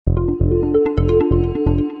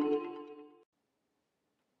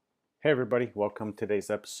Hey everybody, welcome to today's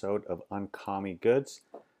episode of Uncommie Goods.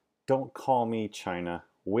 Don't call me China,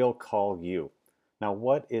 we'll call you. Now,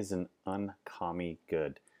 what is an uncommie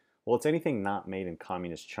good? Well, it's anything not made in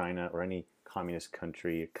communist China or any communist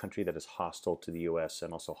country, a country that is hostile to the US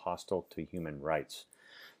and also hostile to human rights.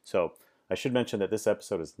 So, I should mention that this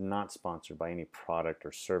episode is not sponsored by any product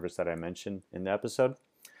or service that I mentioned in the episode.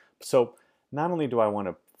 So, not only do I want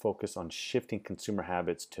to focus on shifting consumer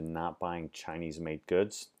habits to not buying Chinese made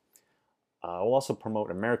goods, we'll also promote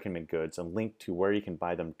American-made goods and link to where you can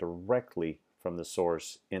buy them directly from the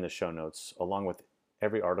source in the show notes, along with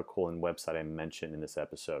every article and website I mentioned in this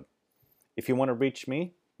episode. If you want to reach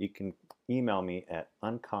me, you can email me at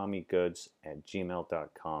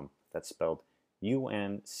uncommigoods@gmail.com. That's spelled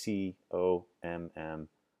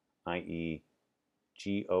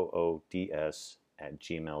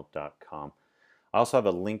UNCOMMIEGOODS@gmail.com. I also have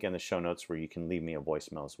a link in the show notes where you can leave me a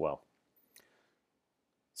voicemail as well.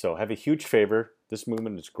 So have a huge favor. This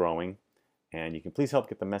movement is growing, and you can please help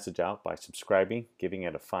get the message out by subscribing, giving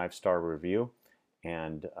it a 5-star review,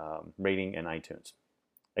 and rating in iTunes.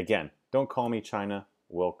 Again, don't call me China,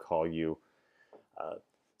 we'll call you.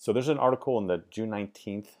 So there's an article in the June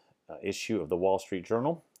 19th issue of the Wall Street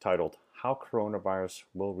Journal titled How Coronavirus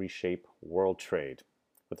Will Reshape World Trade,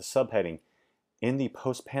 with the subheading, In the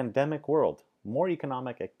Post-Pandemic World, More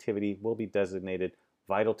Economic Activity Will Be Designated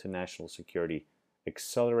Vital to National Security,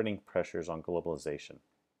 Accelerating Pressures on Globalization.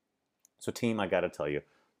 So team, I gotta tell you,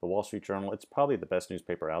 the Wall Street Journal, it's probably the best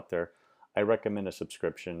newspaper out there. I recommend a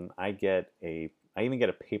subscription. I even get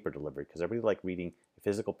a paper delivery because I really like reading a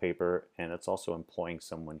physical paper, and it's also employing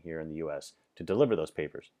someone here in the US to deliver those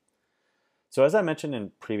papers. So as I mentioned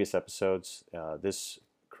in previous episodes, this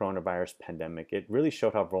coronavirus pandemic, it really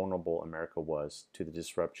showed how vulnerable America was to the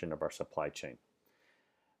disruption of our supply chain.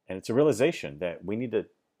 And it's a realization that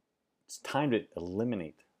it's time to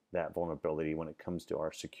eliminate that vulnerability when it comes to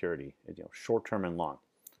our security, short-term and long.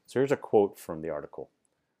 So here's a quote from the article.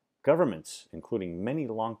 Governments, including many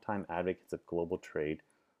longtime advocates of global trade,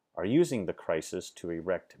 are using the crisis to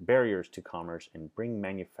erect barriers to commerce and bring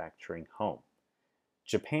manufacturing home.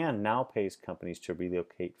 Japan now pays companies to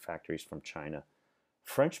relocate factories from China.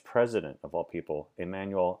 French president, of all people,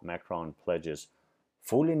 Emmanuel Macron pledges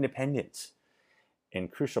full independence in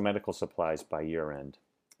crucial medical supplies by year end.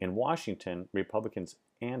 In Washington, Republicans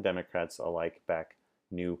and Democrats alike back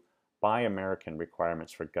new Buy American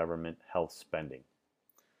requirements for government health spending.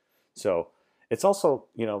 So it's also,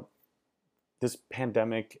 this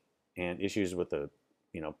pandemic and issues with the,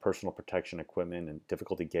 personal protection equipment and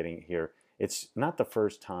difficulty getting it here. It's not the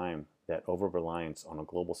first time that over-reliance on a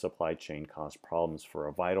global supply chain caused problems for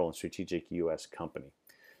a vital and strategic U.S. company.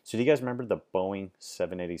 So do you guys remember the Boeing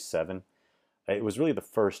 787? It was really the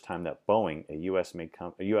first time that Boeing, a U.S.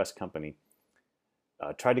 company,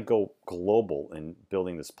 tried to go global in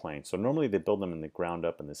building this plane. So normally they build them in the ground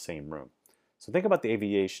up in the same room. So think about the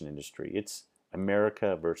aviation industry. It's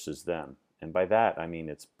America versus them. And by that, I mean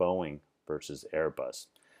it's Boeing versus Airbus.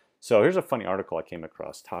 So here's a funny article I came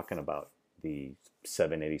across talking about the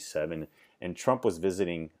 787. And Trump was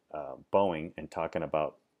visiting Boeing and talking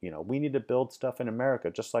about, we need to build stuff in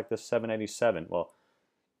America just like the 787. Well,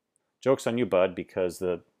 joke's on you, bud, because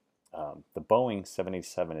the Boeing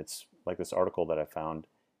 787, it's like this article that I found,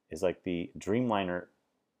 is like the Dreamliner.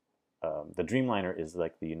 The Dreamliner is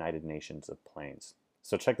like the United Nations of planes.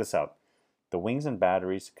 So check this out. The wings and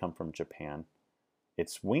batteries come from Japan.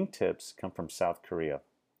 Its wingtips come from South Korea.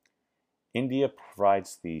 India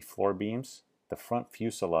provides the floor beams. The front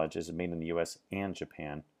fuselage is made in the US and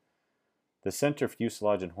Japan. The center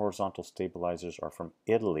fuselage and horizontal stabilizers are from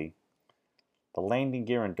Italy. The landing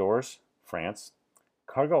gear and doors, France.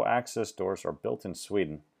 Cargo access doors are built in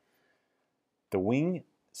Sweden. The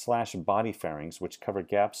wing/body fairings, which cover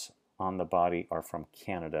gaps on the body, are from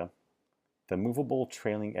Canada. The movable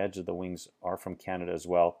trailing edge of the wings are from Canada as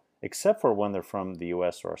well, except for when they're from the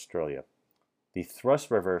US or Australia. The thrust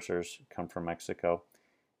reversers come from Mexico.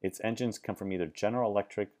 Its engines come from either General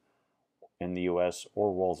Electric in the US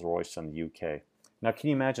or Rolls-Royce in the UK. Now, can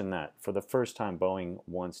you imagine that? For the first time, Boeing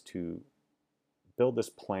wants to build this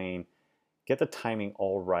plane, get the timing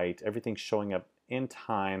all right, everything's showing up in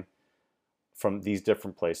time from these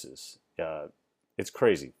different places. It's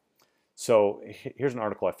crazy. So here's an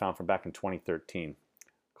article I found from back in 2013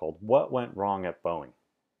 called What Went Wrong at Boeing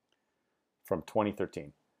from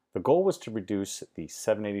 2013. The goal was to reduce the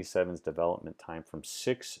 787's development time from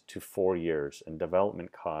 6 to 4 years and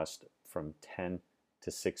development cost from $10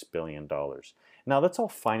 to $6 billion. Now that's all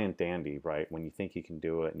fine and dandy, right? When you think you can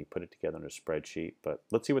do it and you put it together in a spreadsheet, but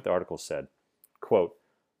let's see what the article said. Quote,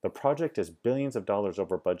 the project is billions of dollars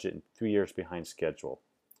over budget and 3 years behind schedule.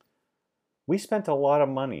 We spent a lot of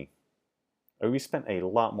money, or we spent a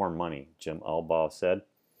lot more money, Jim Albaugh said,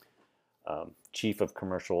 chief of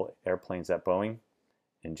commercial airplanes at Boeing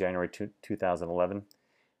in January 2011.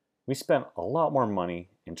 We spent a lot more money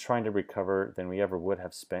in trying to recover than we ever would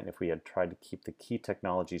have spent if we had tried to keep the key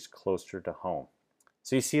technologies closer to home.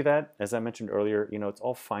 So you see that, as I mentioned earlier, it's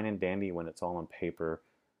all fine and dandy when it's all on paper,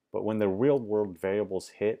 but when the real world variables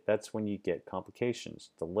hit, that's when you get complications,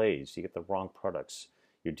 delays, you get the wrong products,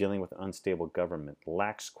 you're dealing with unstable government,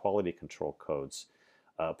 lax quality control codes,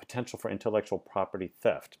 potential for intellectual property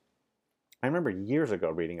theft. I remember years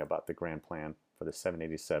ago reading about the grand plan for the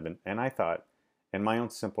 787, and I thought, in my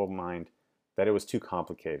own simple mind, that it was too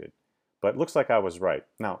complicated. But it looks like I was right.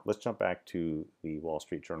 Now, let's jump back to the Wall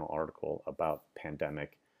Street Journal article about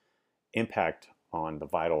pandemic impact on the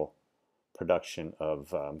vital production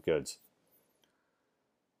of goods.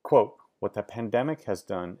 Quote, what the pandemic has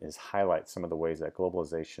done is highlight some of the ways that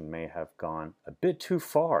globalization may have gone a bit too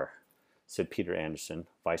far, said Peter Anderson,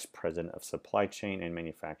 Vice President of Supply Chain and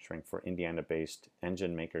Manufacturing for Indiana-based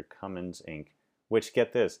engine maker Cummins, Inc., which,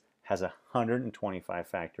 get this, has 125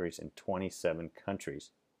 factories in 27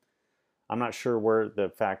 countries. I'm not sure where the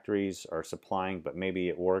factories are supplying, but maybe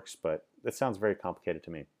it works, but it sounds very complicated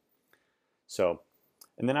to me. So,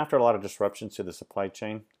 and then after a lot of disruptions to the supply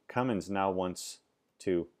chain, Cummins now wants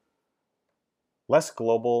to less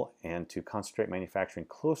global and to concentrate manufacturing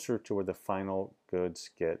closer to where the final goods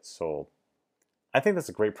get sold. I think that's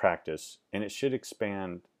a great practice, and it should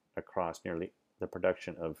expand across nearly the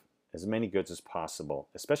production of as many goods as possible,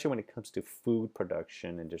 especially when it comes to food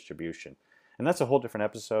production and distribution. And that's a whole different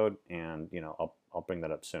episode, and I'll bring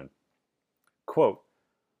that up soon. Quote,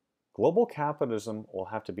 global capitalism will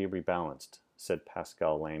have to be rebalanced, said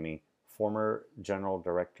Pascal Lamy, former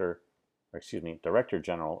Director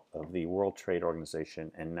General of the World Trade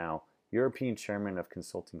Organization and now European Chairman of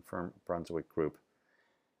consulting firm Brunswick Group.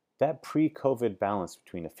 That pre-COVID balance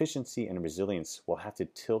between efficiency and resilience will have to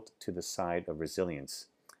tilt to the side of resilience.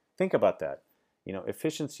 Think about that.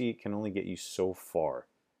 Efficiency can only get you so far.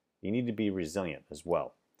 You need to be resilient as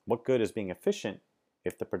well. What good is being efficient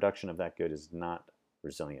if the production of that good is not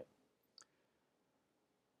resilient?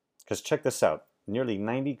 Because check this out. Nearly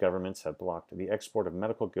 90 governments have blocked the export of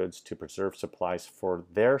medical goods to preserve supplies for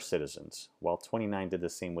their citizens, while 29 did the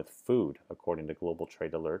same with food, according to Global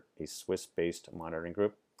Trade Alert, a Swiss-based monitoring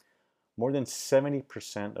group. More than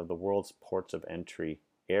 70% of the world's ports of entry,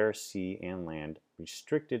 air, sea, and land,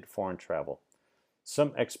 restricted foreign travel.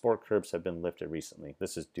 Some export curbs have been lifted recently.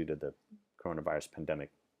 This is due to the coronavirus pandemic.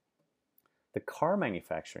 The car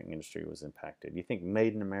manufacturing industry was impacted. You think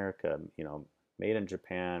made in America, made in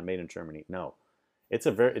Japan, made in Germany. No, it's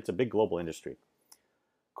a big global industry.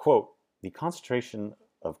 Quote, the concentration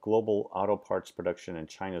of global auto parts production in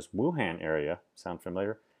China's Wuhan area, sound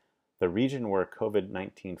familiar? The region where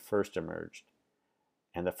COVID-19 first emerged,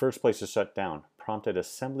 and the first place to shut down, prompted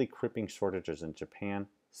assembly crippling shortages in Japan,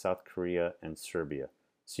 South Korea, and Serbia.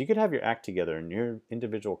 So you could have your act together in your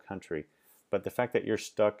individual country, but the fact that you're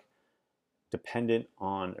stuck dependent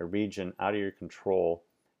on a region out of your control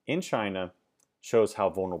in China shows how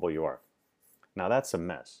vulnerable you are. Now that's a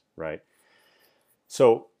mess, right?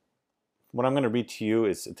 So what I'm going to read to you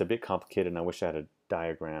it's a bit complicated, and I wish I had a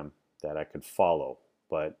diagram that I could follow,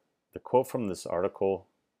 but the quote from this article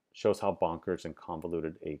shows how bonkers and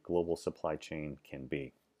convoluted a global supply chain can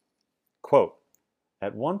be. Quote,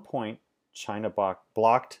 at one point, China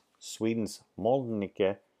blocked Sweden's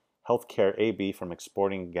Mölnlycke Healthcare AB from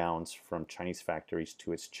exporting gowns from Chinese factories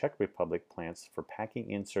to its Czech Republic plants for packing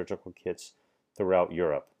in surgical kits throughout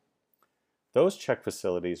Europe. Those Czech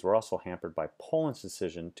facilities were also hampered by Poland's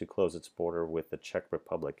decision to close its border with the Czech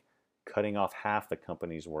Republic, cutting off half the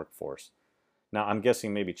company's workforce. Now, I'm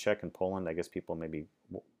guessing maybe Czech and Poland, I guess people maybe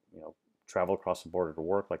travel across the border to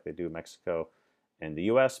work like they do Mexico and the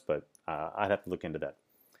US, but I'd have to look into that.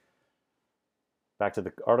 Back to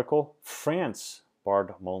the article. France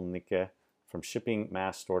barred Mölnlycke from shipping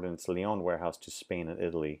masks stored in its Lyon warehouse to Spain and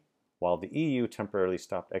Italy, while the EU temporarily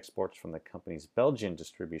stopped exports from the company's Belgian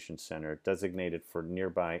distribution center designated for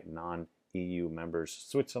nearby non-EU members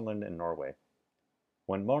Switzerland and Norway.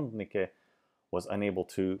 When Mölnlycke was unable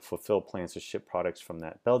to fulfill plans to ship products from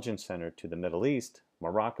that Belgian center to the Middle East,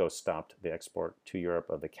 Morocco stopped the export to Europe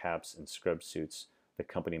of the caps and scrub suits the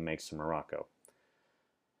company makes in Morocco.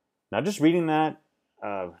 Now, just reading that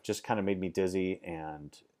just kind of made me dizzy,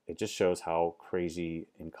 and it just shows how crazy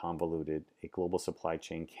and convoluted a global supply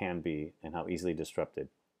chain can be and how easily disrupted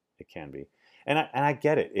it can be. And I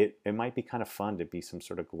get it. It might be kind of fun to be some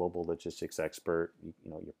sort of global logistics expert.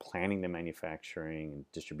 You're planning the manufacturing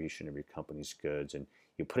and distribution of your company's goods, and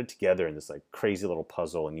you put it together in this like crazy little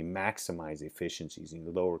puzzle, and you maximize efficiencies and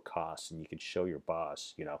you lower costs, and you can show your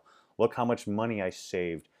boss, look how much money I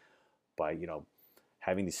saved by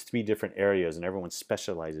having these 3 different areas, and everyone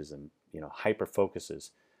specializes and hyper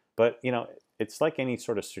focuses. But it's like any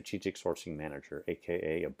sort of strategic sourcing manager,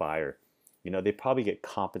 aka a buyer. They probably get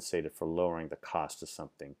compensated for lowering the cost of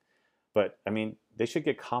something. But I mean, they should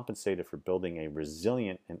get compensated for building a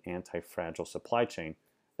resilient and anti-fragile supply chain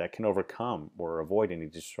that can overcome or avoid any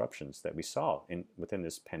disruptions that we saw within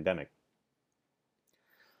this pandemic.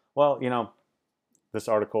 Well, this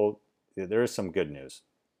article, there is some good news.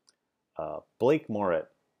 Blake Moret,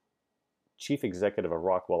 chief executive of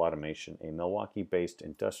Rockwell Automation, a Milwaukee-based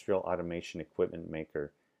industrial automation equipment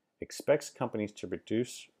maker, expects companies to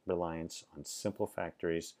reduce reliance on simple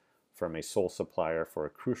factories from a sole supplier for a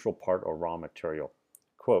crucial part or raw material.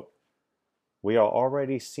 Quote, "We are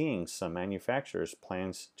already seeing some manufacturers'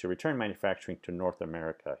 plans to return manufacturing to North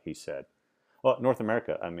America," he said. Well, North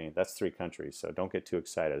America, I mean, that's 3 countries, so don't get too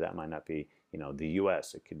excited. That might not be, the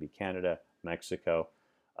U.S. It could be Canada, Mexico.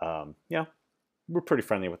 Yeah, we're pretty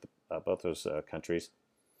friendly with both those countries.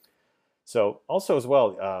 So also as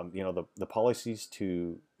well, the policies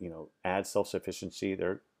to add self-sufficiency,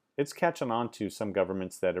 it's catching on to some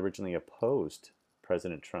governments that originally opposed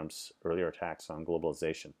President Trump's earlier attacks on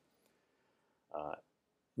globalization.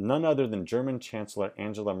 None other than German Chancellor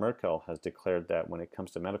Angela Merkel has declared that when it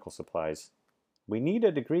comes to medical supplies, we need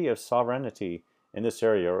a degree of sovereignty in this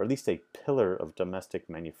area, or at least a pillar of domestic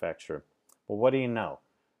manufacture. Well, what do you know?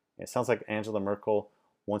 It sounds like Angela Merkel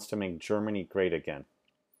wants to make Germany great again.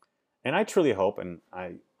 And I truly hope, and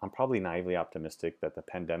I'm probably naively optimistic, that the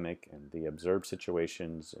pandemic and the observed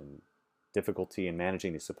situations and difficulty in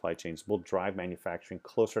managing these supply chains will drive manufacturing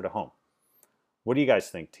closer to home. What do you guys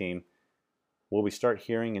think, team? Will we start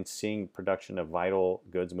hearing and seeing production of vital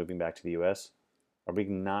goods moving back to the U.S.? Are we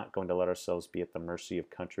not going to let ourselves be at the mercy of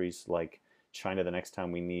countries like China the next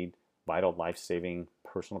time we need vital life-saving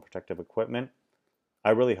personal protective equipment?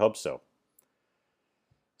 I really hope so.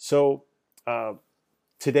 So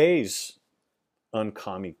today's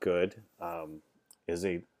uncommon good is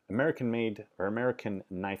a American-made or American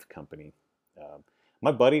knife company.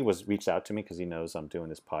 My buddy reached out to me because he knows I'm doing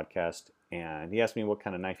this podcast, and he asked me what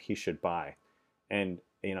kind of knife he should buy. And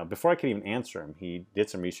before I could even answer him, he did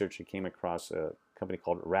some research. He came across a company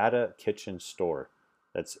called Rada Kitchen Store.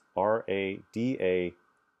 That's RADA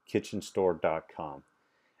kitchenstore.com.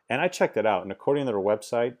 And I checked it out, and according to their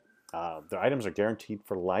website, their items are guaranteed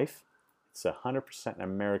for life. It's 100%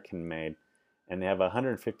 American made, and they have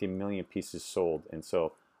 150 million pieces sold. And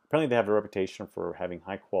so apparently they have a reputation for having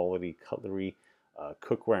high quality cutlery,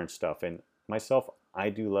 cookware and stuff. And myself, I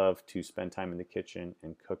do love to spend time in the kitchen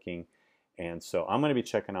and cooking. And so I'm going to be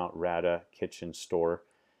checking out Rada Kitchen Store.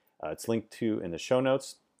 It's linked to in the show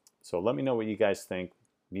notes. So let me know what you guys think.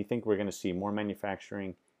 Do you think we're going to see more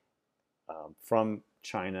manufacturing from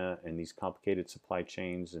China and these complicated supply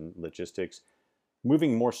chains and logistics,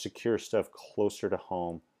 moving more secure stuff closer to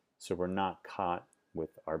home so we're not caught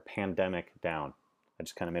with our pandemic down? I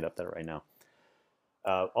just kind of made up that right now.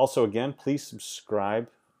 Also, again, please subscribe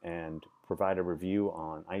and provide a review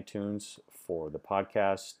on iTunes for the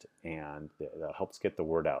podcast, and that helps get the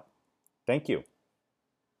word out. Thank you.